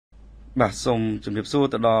បាទសូមជម្រាបសួរ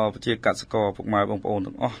ទៅដល់ប្រជាកសិករពុកម៉ែបងប្អូន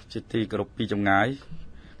ទាំងអស់ជាទីគោរពពីចម្ងាយ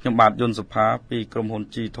ខ្ញុំបាទយុនសុផាពីក្រុមហ៊ុន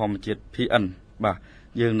G ធម្មជាតិ PN បាទ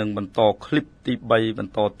យើងនឹងបន្តคลิปទី3ប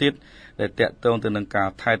ន្តទៀតដែលតាក់ទងទៅនឹងការ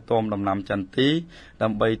ថែទាំដំណាំចន្ទទីដើ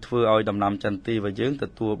ម្បីធ្វើឲ្យដំណាំចន្ទទីរបស់យើងទ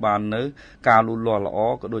ទួលបាននៅការលូតលាស់ល្អ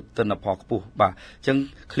ក៏ដូចទិន្នផលខ្ពស់បាទអញ្ចឹង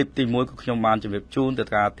คลิปទី1គឺខ្ញុំបានជម្រាបជូនទៅ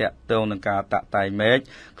ការតាក់ទងនឹងការតាក់តែងមែក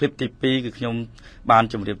คลิปទី2គឺខ្ញុំបាន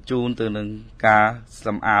ជម្រាបជូនទៅនឹងការស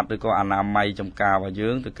ម្អាតឬក៏អនាម័យចំការរបស់យើ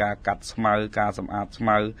ងទៅការកាត់ស្មៅការសម្អាតស្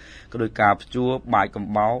មៅក៏ដូចការភ្ជួរបាយកំ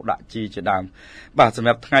បោរដាក់ជីជាដើមបាទសម្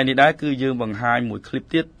រាប់ថ្ងៃនេះដែរគឺយើងបង្ហាញមួយคลิป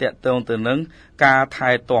ទៀតតាក់ទងទៅនឹងការថែ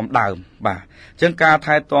ទាំដើមបាទអញ្ចឹងការ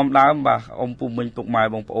ថែទាំដើមបាទអ៊ំពូមិញពុកម៉ែ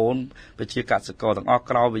បងប្អូនប្រជាកសិករទាំងអស់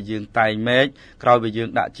ក្រោយពីយើងតែងមែកក្រោយពីយើង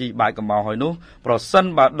ដាក់ជីបាយកំបោរហើយនោះប្រសិន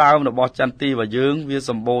បើដើមរបស់ចន្ទទីរបស់យើងវា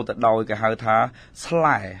សម្បូរទៅដោយគេហៅថាស្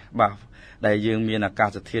លែបាទដែលយើងមានអាកា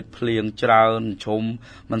សធាតុភ្លៀងច្រើនជុំ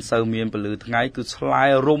មិនសូវមានពន្លឺថ្ងៃគឺស្លែ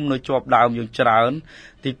រុំនៅជាប់ដើមយើងច្រើន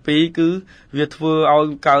ទី2គឺវាធ្វើឲ្យ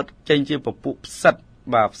កើតចេញជាពពួកផ្សិត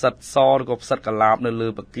បាទផ្សិតសឬក៏ផ្សិតកលាបនៅលើ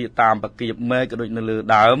បកាតាមបកាមែកក៏ដូចនៅលើ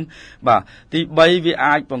ដើមបាទទី3វា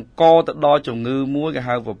អាចបង្កទៅដល់ជំងឺមួយគេ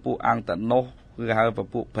ហៅពពួកអាំងតាណូសគឺគេហៅព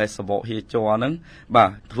ពួកភេសវកហៀជ័រហ្នឹងបាទ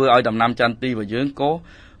ធ្វើឲ្យដំណាំចន្ទទីរបស់យើងក៏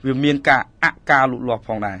វាមានការការលូតលាស់ផ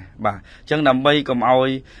ងដែរបាទអញ្ចឹងដើម្បីកុំឲ្យ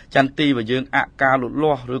ចន្ទទីរបស់យើងការលូត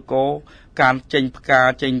លាស់ឬក៏ការចេញផ្កា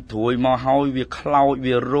ចេញត្រួយមកហើយវាខ្លោច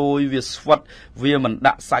វារោយវាស្វិតវាមិន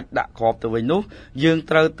ដាក់សាច់ដាក់ក្របទៅវិញនោះយើង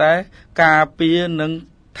ត្រូវតែការពារនឹង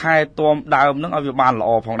ថែទាំដើមនឹងឲ្យវាបានល្អ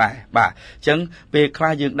ផងដែរបាទអញ្ចឹងពេលខ្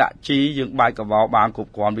លះយើងដាក់ជីយើងបាយកបោបានគ្រ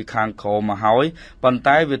ប់គ្រាន់ពីខាងក្រោមមកហើយប៉ុន្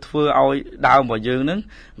តែវាធ្វើឲ្យដើមរបស់យើងនឹង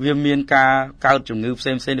វាមានការកើតជំងឺផ្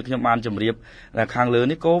សេងៗដែលខ្ញុំបានជម្រាបដែលខាងលើ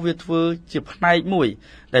នេះក៏វាធ្វើជាផ្នែកមួយ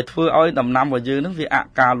ដែលធ្វើឲ្យដំណាំរបស់យើងនឹងវា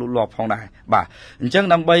ការលូតលាស់ផងដែរបាទអញ្ចឹង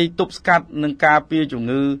ដើម្បីទប់ស្កាត់នឹងការពារជំ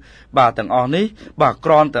ងឺបាទទាំងអស់នេះបាទ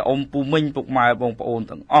គ្រាន់តែអ៊ំពូមិញពុកម៉ែបងប្អូន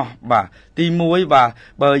ទាំងអស់បាទទី1បាទ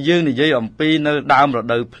បើយើងនិយាយអំពីនៅដើមរ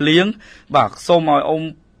ដូវភ្លៀងបាទសូមឲ្យអ៊ំ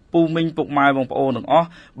ពូមិញពុកម៉ែបងប្អូនទាំងអស់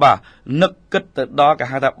បាទនឹកគិតទៅដល់គេ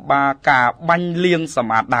ហៅថាការបាញ់លាងស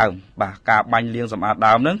ម្អាតដើមបាទការបាញ់លាងសម្អាត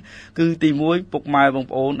ដើមហ្នឹងគឺទី1ពុកម៉ែបង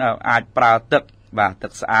ប្អូនអាចប្រើទឹកបាទទឹ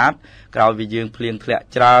កស្អាតក្រោយពីយើងភ្លៀងធ្លាក់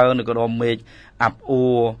ច្រើនឬក៏ដល់មេឃអាប់អួ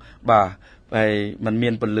របាទហើយมันមា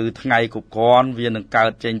នពន្លឺថ្ងៃគ្រប់គ្រាន់វានឹងកើ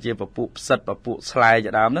តចេញជាពពួកផ្សិតពពួកស្លែ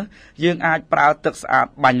ជាដើមហ្នឹងយើងអាចប្រើទឹកស្អាត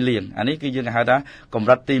បាញ់លាងអានេះគឺយើងហៅថាកម្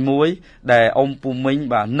រិតទី1ដែលអ៊ំពូមិញ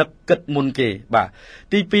បាទនឹកគិតមុនគេបាទ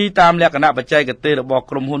ទី2តាមលក្ខណៈបច្ចេកទេសរបស់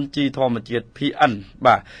ក្រុមហ៊ុន G ធម្មជាតិ PN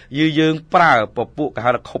បាទយើងប្រើពពួកគេ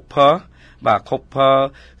ហៅថា copper បាទ copper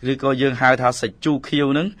ឬក៏យើងហៅថាសាច់ជូរខៀវ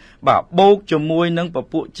ហ្នឹងបាទបូកជាមួយនឹងព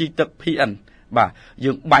ពួកជីទឹក PN បាទ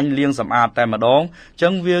យើងបាញ់លាងសម្អាតតែម្ដងអញ្ចឹ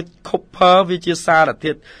ងវា copper វាជាសារ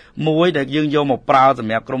ធាតុមួយដែលយើងយកមកប្រើស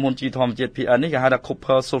ម្រាប់ក្រុមហ៊ុន G ធម្មជាតិ PN នេះគេហៅថា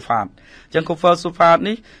copper sulfate អញ្ចឹង copper sulfate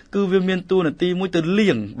នេះគឺវាមានតួនាទីមួយទៅ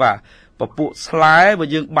លាងបាទពពួកស្លែបើ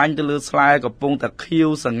យើងបាញ់ទៅលើស្លែកំពុងតែខៀវ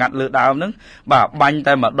សង្ងាត់លើដើមហ្នឹងបាទបាញ់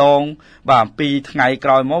តែម្ដងបាទ2ថ្ងៃក្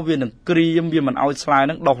រោយមកវានឹងក្រៀមវាមិនឲ្យស្លែហ្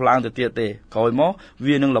នឹងដុះឡើងទៅទៀតទេក្រោយមក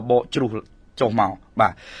វានឹងរបកជ្រុះចុះមកបា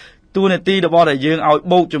ទតួនាទីរបស់ដែលយើងឲ្យ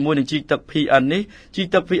បូកជាមួយនឹងជីទឹក PN នេះជី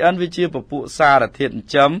ទឹក PN វាជាពពួកសារធាតុចិ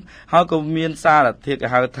ញ្ចឹមហើយក៏មានសារធាតុគេ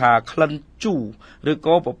ហៅថាក្លិនជូរឬ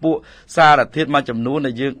ក៏ពពួកសារធាតុមួយចំនួន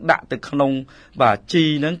ដែលយើងដាក់ទៅក្នុងបាទជី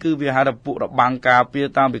ហ្នឹងគឺវាហៅថាពួករបាំងការពារ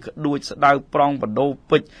តាមពីក្ដួចស្ដៅប្រង់បដូរ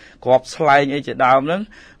ពេជ្រក្របស្លែងអីជាដើមហ្នឹង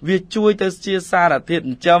វាជួយទៅជាសារធាតុ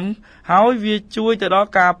ចិញ្ចឹមហើយវាជួយទៅដល់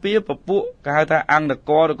ការពារពពួកគេហៅថាអង្គត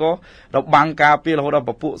កឬក៏របាំងការពាររហូតដល់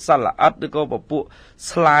ពពួកសត្វល្អិតឬក៏ពពួក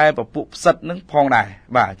ស្លែពពួកផ្សិតហ្នឹងផងដែរ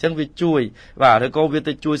បាទអញ្ចឹងវាជួយបាទឬក៏វា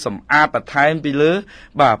ទៅជួយសម្អាតបន្ថែមពីលើ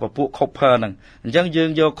បាទពពួក copper ហ្នឹងអញ្ចឹងយើង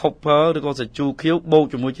យក copper ឬក៏សាច់ជូរខៀវបូក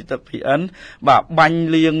ជាមួយជីទឹក PN បាទបាញ់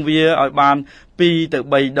លាងវាឲ្យបាន2ទៅ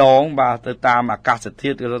3ដងបាទទៅតាមអាកាសធា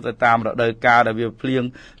តុឬទៅតាមរដូវកាលដែលវាភ្លៀង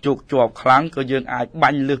ជោគជាប់ខ្លាំងក៏យើងអាចបា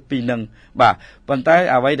ញ់លើសពីនឹងបាទប៉ុន្តែ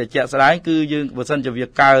អ្វីដែលជាក់ស្ដែងគឺយើងបើសិនជាវា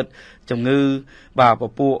កើតជំងឺបាទព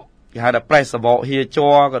ពួកគេហៅថាប្រេសវកហៀជ័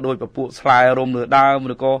រក៏ដូចពពួកស្លែរុំលើដើម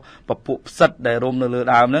ឬក៏ពពួកផ្សិតដែលរុំនៅលើ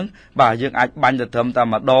ដើមហ្នឹងបាទយើងអាចបាញ់ទៅត្រឹមតែ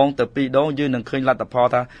ម្ដងទៅ2ដងយើងនឹងឃើញលទ្ធផល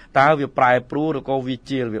ថាតើវាប្រែប្រួលឬក៏វា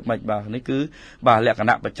ជារបៀបម៉េចបាទនេះគឺបាទលក្ខ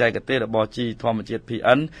ណៈបច្ចេកទេសរបស់ជីធម្មជាតិ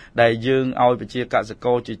PN ដែលយើងឲ្យប្រជាកសិក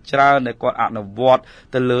រជាច្រើនដែលគាត់អនុវត្ត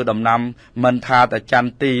ទៅលើដំណាំមិនថាតែចន្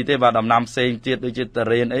ទទីទេបាទដំណាំផ្សេងទៀតដូចជាតា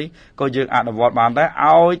រ៉េនអីក៏យើងអនុវត្តបានដែរ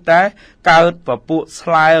ឲ្យតែកើតពពួកស្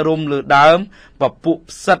លែរុំលើដើម បពុ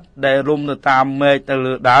ផ្សិតដែលរុំនៅតាមមេឃទៅ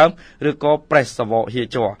លើដើមឬក៏ប្រេសសវកហៀ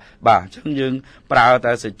ជ័របាទអញ្ចឹងយើងប្រើ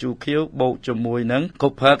តែសាច់ជូរខៀវបូកជាមួយនឹងកុ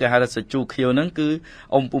បភើគេហៅថាសាច់ជូរខៀវហ្នឹងគឺ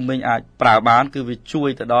អ៊ំពុំមីងអាចប្រើបានគឺវាជួយ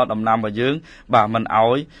ទៅដល់ដំណាំរបស់យើងបាទមិន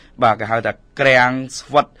ឲ្យបាទគេហៅថាក្រាំងស្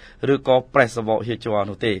វិតឬក៏ប្រេសសវកហៀជ័រ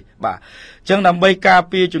នោះទេបាទអញ្ចឹងដើម្បីការ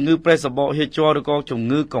ពារជំងឺប្រេសសវកហៀជ័រឬក៏ជំ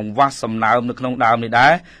ងឺកង្វះសំណើមនៅក្នុងដើមនេះដែ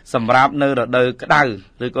រសម្រាប់នៅរដូវក្តៅ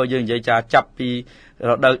ឬក៏យើងនិយាយចាចាប់ពី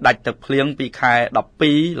រដូវដាច់ទឹកភ្លៀងពីខែ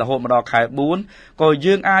12រហូតមកដល់ខែ4ក៏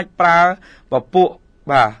យើងអាចប្រើពពួក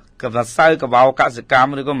បាទកម្សៅកវ៉ៅកសិកម្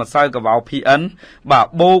មឬក៏ម្សៅកវ៉ៅ PN បាទ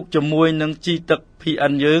បូកជាមួយនឹងជីទឹក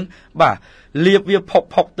PN យើងបាទលាបវា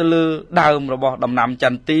ផុកទៅលើដើមរបស់ដំណាំច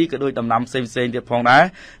ន្ទទីក៏ដូចដំណាំផ្សេងទៀតផងដែរ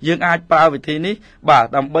យើងអាចប្រើវិធីនេះបាទ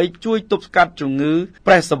ដើម្បីជួយទប់ស្កាត់ជំងឺ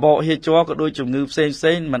ប្រេសសវកហៀជ័រក៏ដូចជំងឺផ្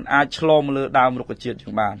សេងមិនអាចឆ្លងមកលើដើមរុក្ខជាតិយើ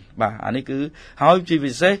ងបានបាទអានេះគឺហើយជា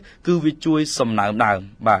ពិសេសគឺវាជួយសំណើមដើម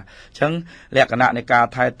បាទអញ្ចឹងលក្ខណៈនៃការ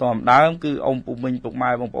ថែទាំដើមគឺអ៊ំពុកមីងពុក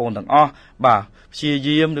ម៉ែបងប្អូនទាំងអស់បាទព្យា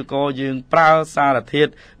យាមឬក៏យើងប្រើសារធា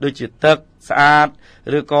តុដូចជាទឹកស្អាត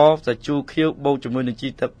ឬក៏សាច់ជូរខៀវបូកជាមួយនឹងជី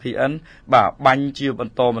ទឹក PN បាទបាញ់ជាប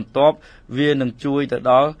ន្តបន្ទាប់វានឹងជួយទៅ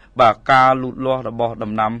ដល់បាទការលូតលាស់របស់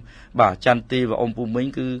ដំណាំបាទចន្ទទីរបស់អ៊ំពុំមីង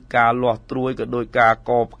គឺការលាស់ត្រួយក៏ដូចការ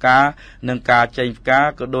កផ្កានិងការចេញផ្កា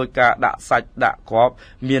ក៏ដូចការដាក់សាច់ដាក់គ្រាប់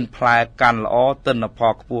មានផ្លែកាន់ល្អទិន្នផ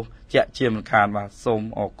លខ្ពស់ជាក់ជាមិនខានបាទសូម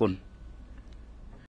អរគុណ